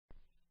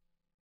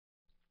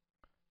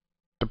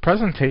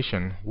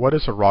presentation, What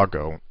is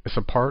Arago, is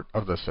a part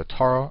of the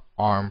Satara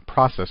ARM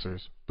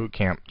Processors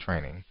Bootcamp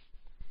training.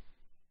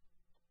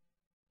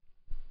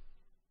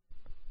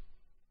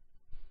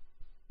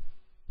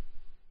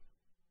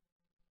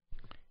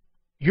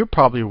 You're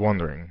probably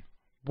wondering,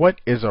 what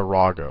is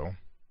Arago,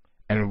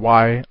 and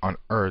why on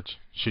earth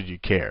should you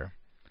care?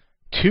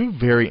 Two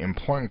very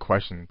important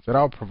questions that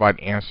I'll provide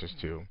answers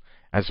to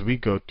as we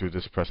go through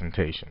this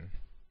presentation.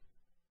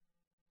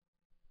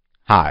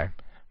 Hi,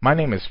 my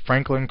name is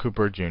Franklin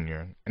Cooper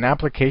Jr., an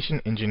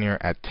application engineer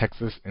at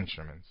Texas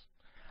Instruments.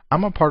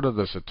 I'm a part of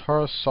the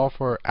Satara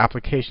software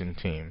application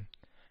team,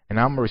 and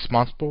I'm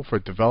responsible for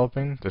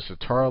developing the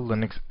Satara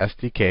Linux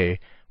SDK,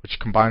 which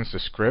combines the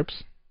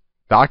scripts,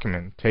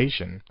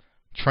 documentation,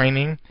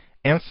 training,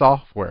 and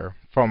software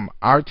from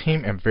our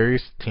team and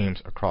various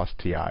teams across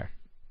TI.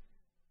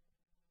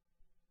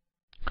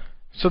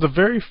 So the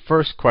very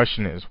first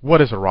question is,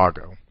 what is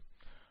Arago?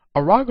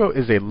 Arago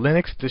is a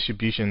Linux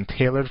distribution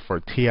tailored for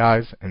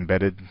TI's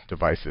embedded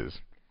devices.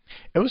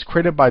 It was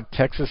created by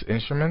Texas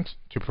Instruments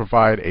to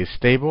provide a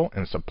stable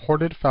and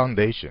supported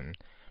foundation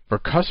for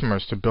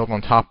customers to build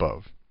on top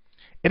of.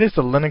 It is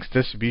the Linux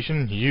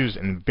distribution used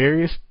in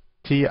various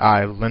TI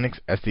Linux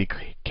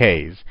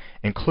SDKs,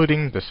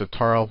 including the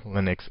Satara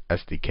Linux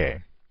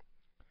SDK.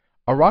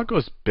 Arago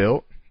is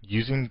built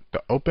using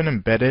the Open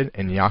Embedded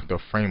and Yocto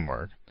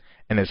framework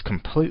and is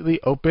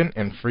completely open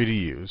and free to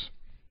use.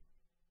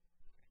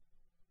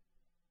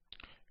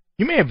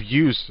 You may have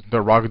used the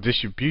Arago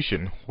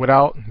distribution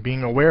without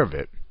being aware of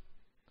it.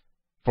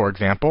 For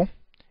example,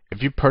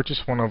 if you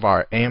purchase one of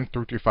our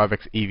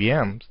AM335X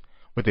EVMs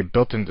with a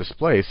built-in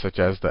display such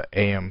as the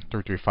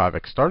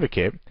AM335X starter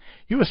kit,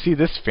 you will see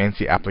this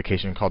fancy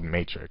application called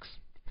Matrix.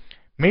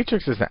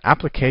 Matrix is an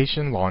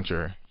application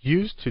launcher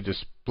used to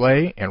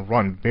display and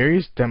run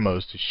various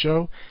demos to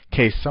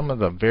showcase some of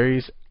the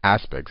various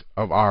aspects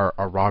of our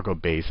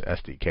Arago-based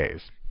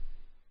SDKs.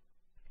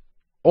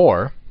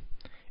 Or,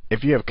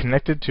 if you have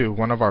connected to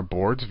one of our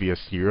boards via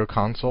serial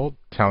console,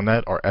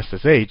 telnet, or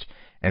SSH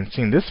and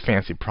seen this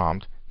fancy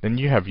prompt, then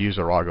you have used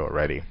Arago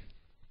already.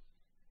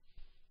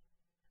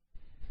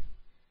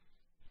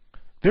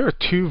 There are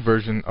two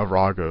versions of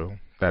Arago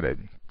that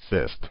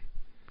exist.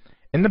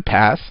 In the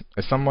past,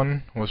 if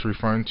someone was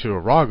referring to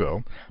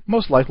Arago,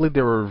 most likely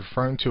they were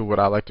referring to what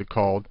I like to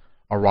call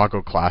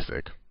Arago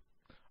Classic.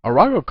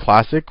 Arago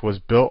Classic was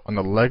built on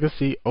the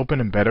legacy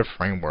Open Embedded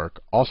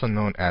framework, also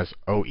known as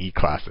OE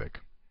Classic.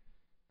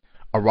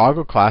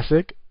 Arago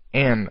Classic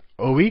and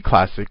OE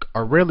Classic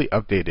are rarely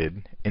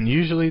updated, and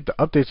usually the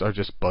updates are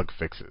just bug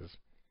fixes.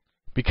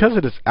 Because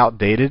it is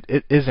outdated,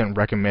 it isn't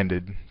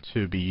recommended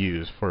to be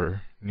used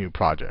for new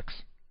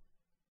projects.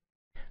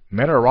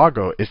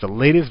 Arago is the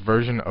latest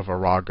version of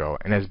Arago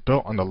and is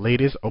built on the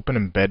latest Open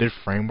Embedded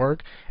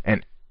framework,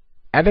 and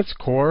at its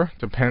core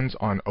depends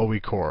on OE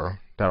Core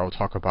that I'll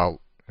talk about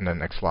in the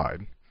next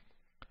slide.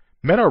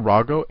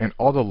 Arago and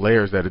all the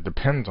layers that it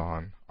depends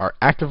on are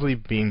actively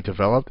being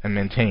developed and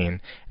maintained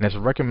and is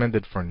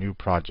recommended for new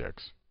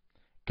projects.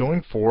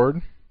 Going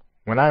forward,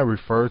 when I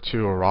refer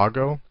to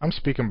Arago, I'm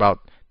speaking about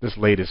this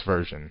latest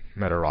version,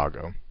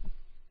 Arago.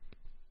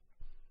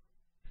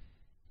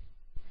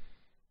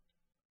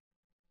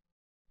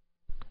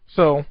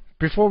 So,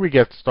 before we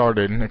get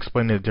started and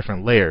explain the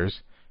different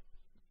layers,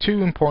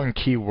 two important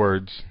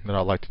keywords that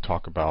I'd like to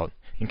talk about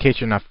in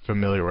case you're not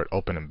familiar with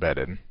Open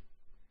Embedded.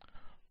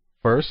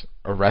 First,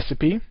 a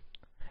recipe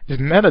is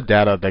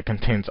metadata that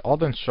contains all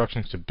the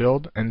instructions to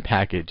build and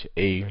package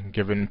a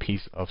given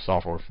piece of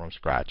software from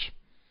scratch.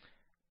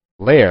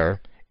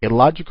 Layer, a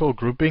logical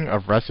grouping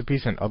of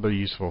recipes and other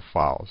useful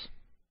files.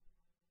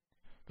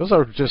 Those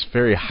are just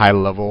very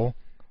high-level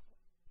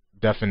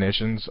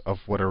definitions of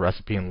what a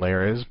recipe and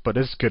layer is, but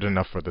it's good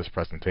enough for this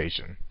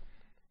presentation.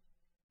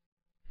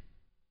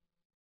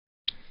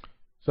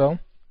 So,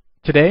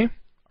 today,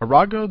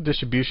 Arago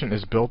distribution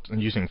is built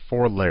using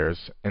 4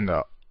 layers in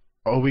the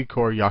OE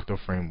Core Yocto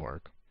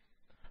framework.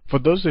 For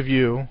those of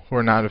you who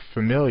are not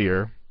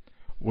familiar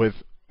with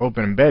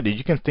Open Embedded,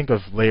 you can think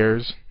of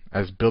layers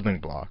as building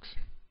blocks,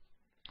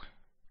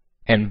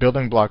 and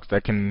building blocks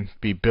that can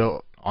be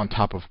built on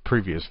top of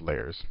previous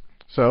layers.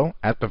 So,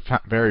 at the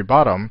very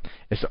bottom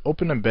is the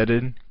Open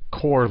Embedded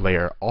Core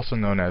layer, also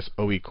known as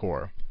OE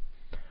Core.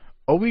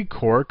 OE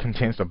Core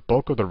contains the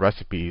bulk of the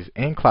recipes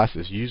and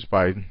classes used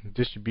by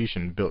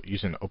distribution built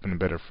using the Open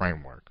Embedded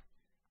framework.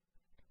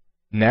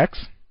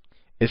 Next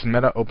is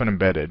Meta Open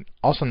Embedded,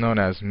 also known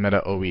as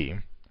Meta OE.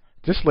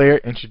 This layer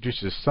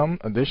introduces some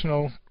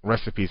additional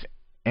recipes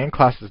and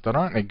classes that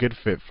aren't a good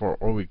fit for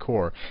OE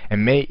Core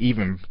and may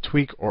even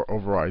tweak or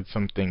override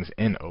some things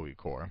in OE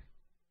Core.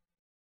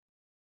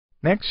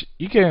 Next,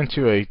 you get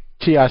into a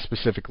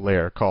TI-specific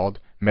layer called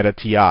Meta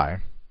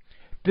TI.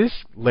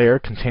 This layer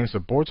contains the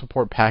board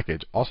support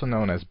package, also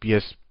known as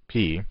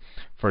BSP,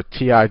 for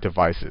TI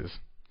devices.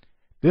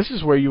 This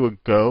is where you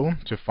would go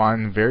to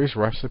find various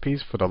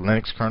recipes for the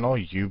Linux kernel,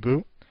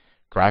 U-boot,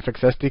 graphics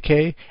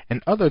SDK,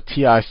 and other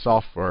TI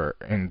software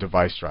and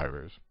device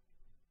drivers.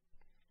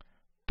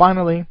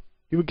 Finally,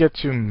 you would get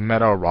to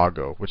Meta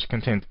Arago, which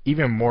contains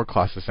even more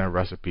classes and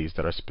recipes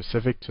that are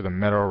specific to the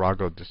Meta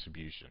Arago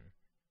distribution.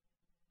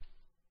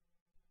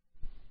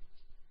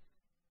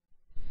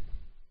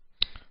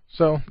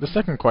 So, the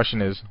second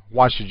question is,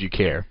 why should you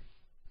care?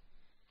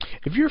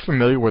 If you're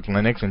familiar with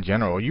Linux in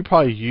general, you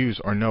probably use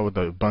or know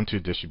the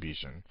Ubuntu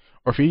distribution.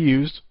 Or if you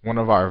use one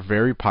of our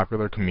very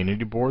popular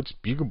community boards,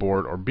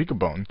 BeagleBoard or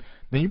BeagleBone,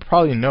 then you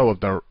probably know of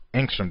the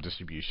Angstrom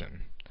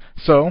distribution.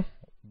 So,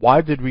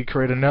 why did we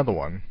create another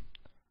one?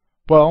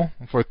 Well,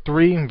 for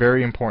three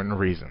very important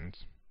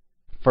reasons.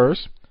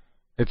 First,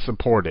 it's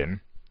supported.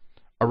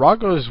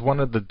 Arago is one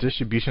of the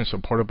distributions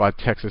supported by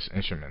Texas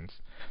Instruments.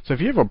 So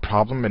if you have a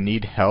problem and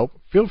need help,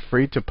 feel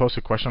free to post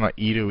a question on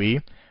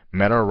E2E,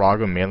 Meta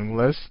Arago mailing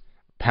list,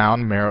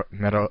 pound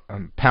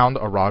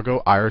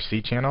Arago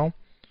IRC channel,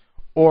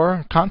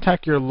 or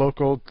contact your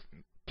local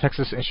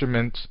Texas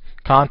Instruments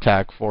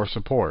contact for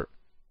support.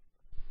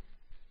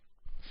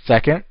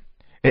 Second,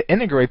 it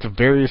integrates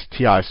various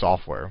TI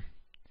software.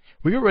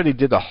 We already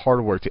did the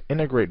hard work to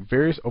integrate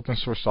various open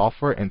source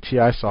software and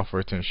TI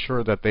software to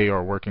ensure that they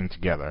are working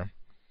together.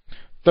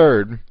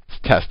 Third, it's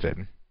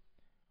tested.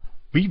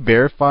 We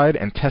verified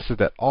and tested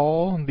that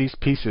all these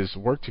pieces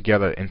work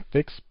together and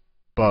fix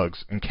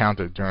bugs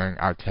encountered during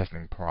our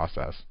testing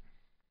process.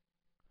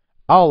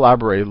 I'll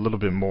elaborate a little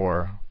bit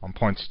more on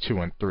points 2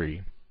 and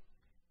 3.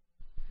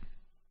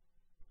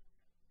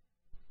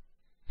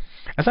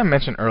 As I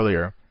mentioned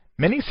earlier,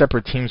 many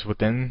separate teams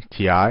within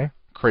TI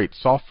create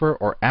software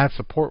or add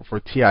support for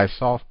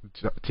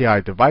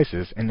TI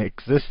devices in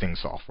existing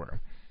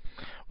software.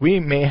 We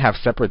may have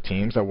separate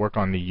teams that work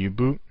on the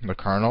U-boot, the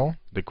kernel,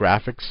 the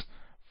graphics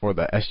for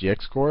the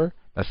SGX core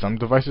that some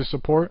devices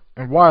support,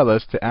 and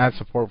wireless to add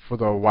support for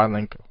the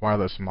WiLink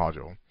wireless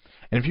module.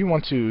 And if you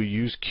want to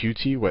use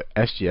Qt with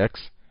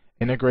SGX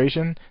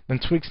integration, then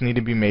tweaks need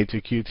to be made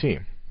to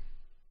Qt.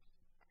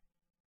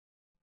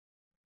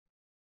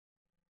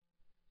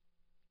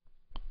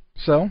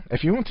 So,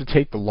 if you want to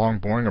take the long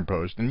boring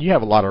approach, then you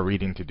have a lot of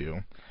reading to do.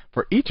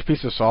 For each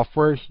piece of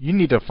software, you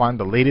need to find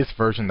the latest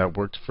version that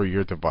works for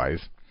your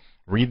device.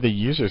 Read the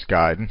user's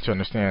guide to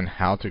understand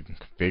how to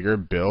configure,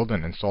 build,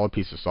 and install a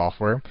piece of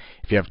software.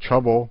 If you have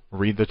trouble,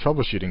 read the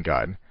troubleshooting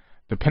guide.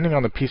 Depending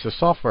on the piece of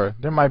software,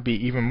 there might be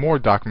even more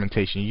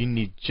documentation you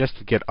need just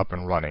to get up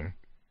and running.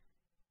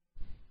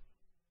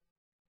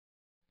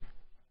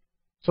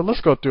 So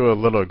let's go through a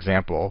little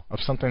example of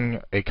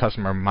something a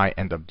customer might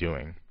end up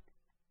doing.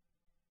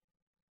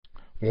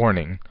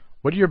 Warning: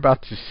 what you're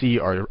about to see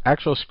are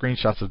actual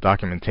screenshots of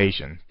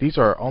documentation. These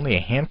are only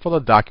a handful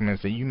of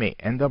documents that you may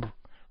end up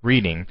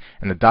reading,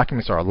 and the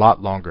documents are a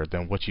lot longer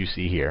than what you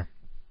see here.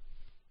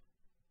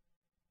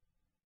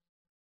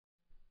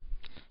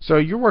 So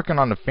you're working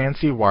on a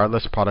fancy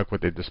wireless product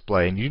with a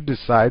display, and you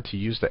decide to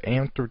use the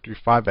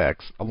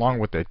AM335X along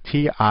with the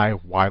TI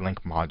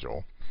WiLink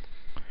module.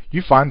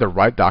 You find the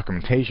right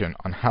documentation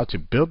on how to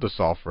build the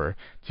software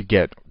to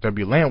get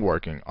WLAN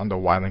working on the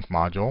WiLink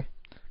module.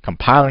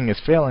 Compiling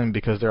is failing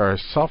because there are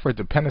software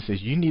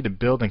dependencies you need to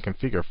build and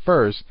configure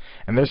first,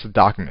 and there's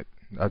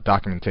a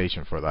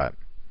documentation for that.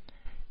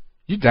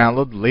 You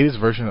download the latest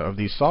version of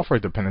these software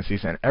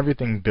dependencies and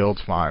everything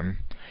builds fine.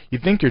 You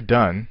think you're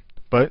done,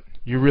 but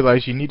you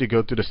realize you need to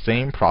go through the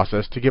same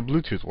process to get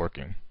Bluetooth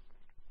working.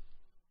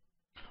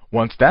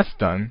 Once that's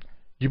done,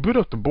 you boot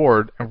up the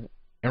board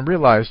and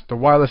realize the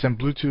wireless and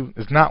Bluetooth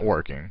is not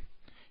working,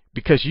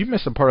 because you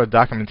missed a part of the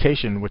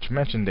documentation which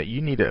mentioned that you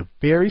need a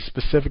very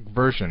specific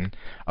version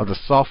of the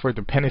software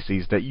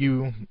dependencies that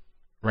you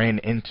ran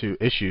into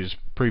issues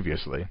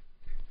previously.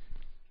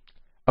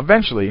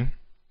 Eventually,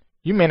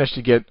 you managed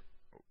to get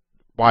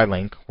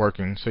WiLink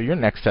working, so your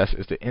next test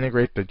is to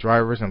integrate the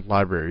drivers and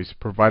libraries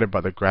provided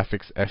by the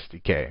graphics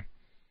SDK.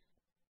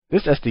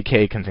 This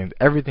SDK contains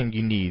everything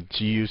you need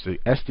to use the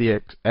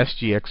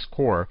SGX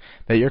core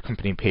that your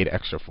company paid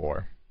extra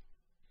for.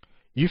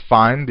 You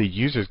find the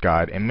user's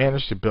guide and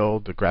manage to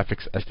build the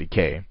graphics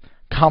SDK.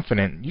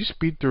 Confident, you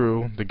speed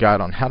through the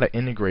guide on how to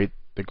integrate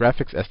the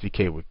graphics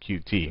SDK with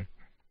Qt.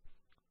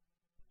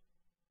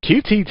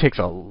 Qt takes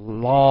a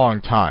long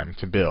time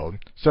to build,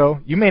 so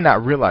you may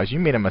not realize you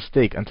made a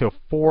mistake until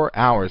 4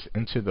 hours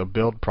into the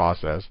build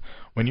process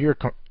when you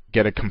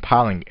get a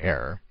compiling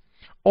error.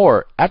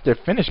 Or after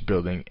finished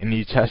building and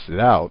you test it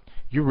out,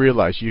 you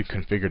realize you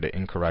configured it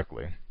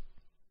incorrectly.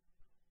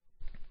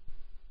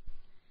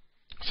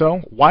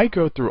 So why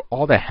go through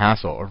all the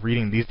hassle of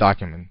reading these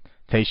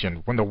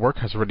documentation when the work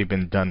has already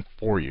been done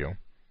for you?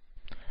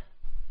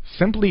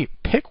 Simply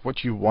pick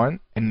what you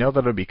want and know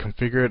that it will be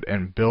configured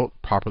and built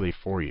properly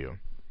for you.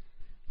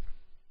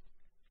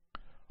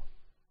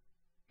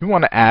 We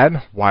want to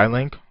add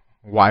WiLink,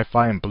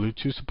 Wi-Fi, and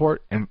Bluetooth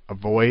support and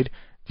avoid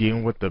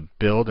dealing with the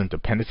build and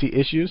dependency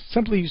issues.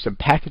 Simply use the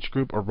package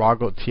group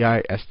Arago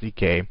TI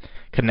SDK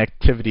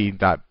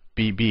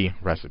connectivity.bb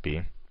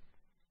recipe.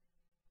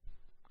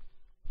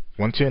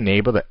 Want to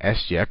enable the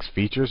SGX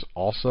features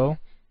also?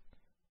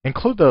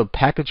 Include the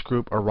package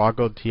group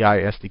Arago TI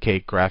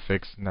SDK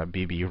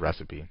graphics.bb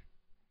recipe.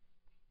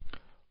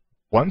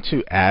 Want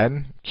to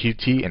add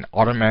Qt and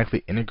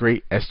automatically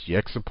integrate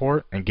SGX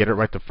support and get it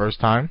right the first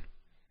time?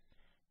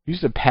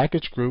 Use the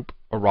package group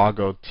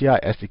Arago TI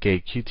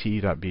SDK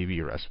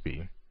Qt.bb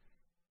recipe.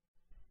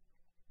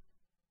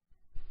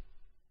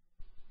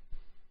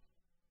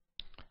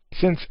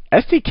 Since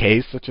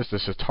SDKs such as the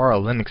Satara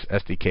Linux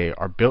SDK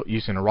are built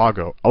using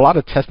Arago, a lot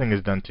of testing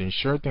is done to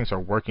ensure things are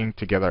working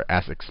together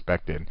as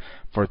expected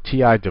for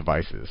TI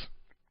devices.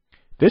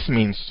 This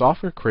means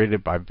software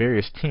created by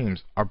various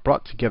teams are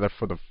brought together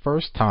for the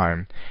first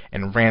time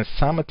and ran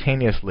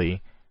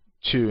simultaneously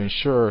to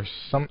ensure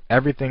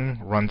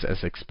everything runs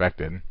as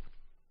expected.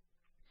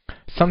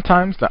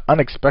 Sometimes the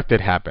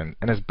unexpected happens,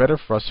 and it's better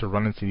for us to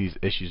run into these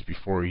issues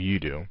before you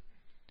do.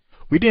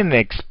 We didn't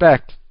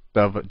expect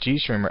the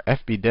GStreamer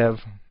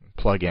FBdev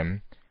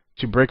plugin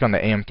to break on the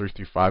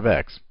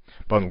AM335X,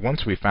 but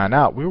once we found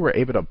out, we were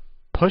able to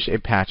push a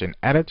patch and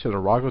add it to the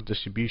Arago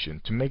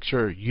distribution to make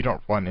sure you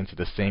don't run into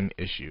the same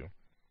issue.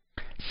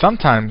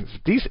 Sometimes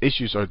these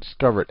issues are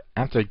discovered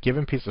after a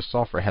given piece of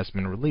software has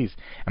been released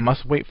and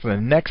must wait for the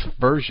next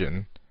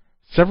version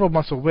several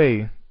months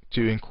away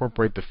to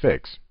incorporate the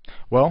fix.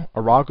 Well,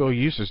 Arago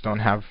users don't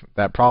have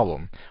that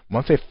problem.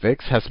 Once a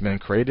fix has been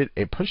created,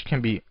 a patch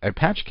can be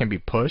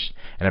pushed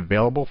and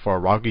available for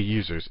Arago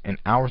users in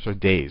hours or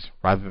days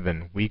rather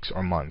than weeks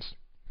or months.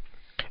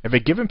 If a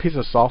given piece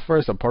of software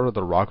is a part of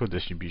the Arago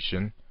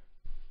distribution,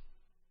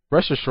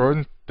 rest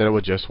assured that it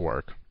will just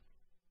work,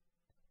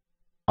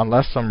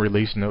 unless some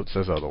release note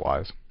says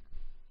otherwise.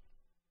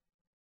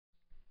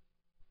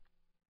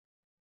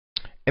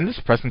 In this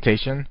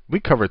presentation, we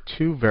cover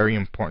two very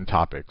important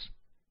topics.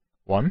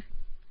 1.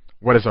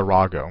 What is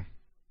Arago?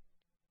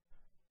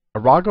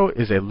 Arago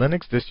is a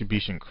Linux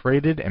distribution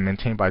created and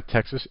maintained by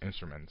Texas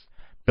Instruments,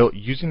 built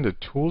using the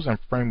tools and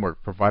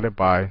framework provided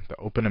by the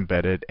Open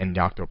Embedded and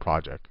Yocto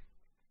Project.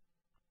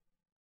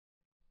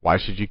 Why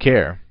should you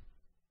care?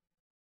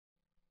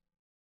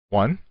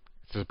 1.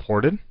 It's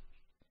supported.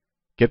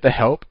 Get the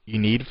help you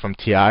need from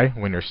TI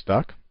when you're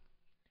stuck.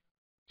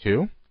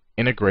 2.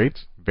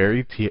 Integrates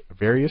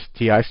various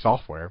TI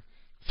software.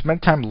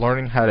 Spend time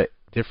learning how to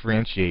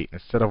differentiate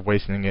instead of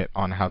wasting it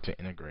on how to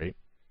integrate.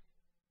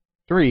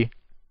 3.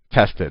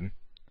 Tested.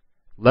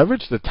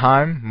 Leverage the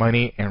time,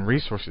 money, and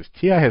resources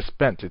TI has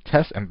spent to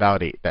test and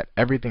validate that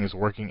everything is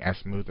working as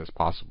smooth as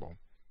possible.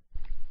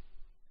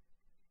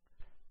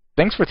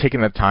 Thanks for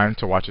taking the time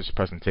to watch this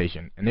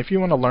presentation, and if you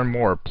want to learn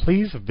more,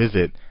 please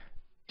visit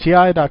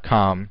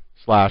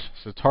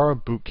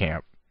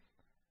ti.com/SataraBootcamp.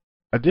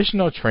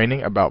 Additional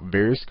training about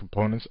various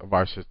components of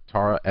our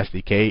Satara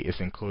SDK is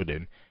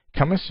included.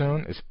 Coming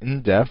soon is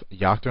in-depth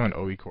Yocto and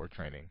OE core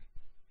training.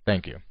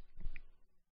 Thank you.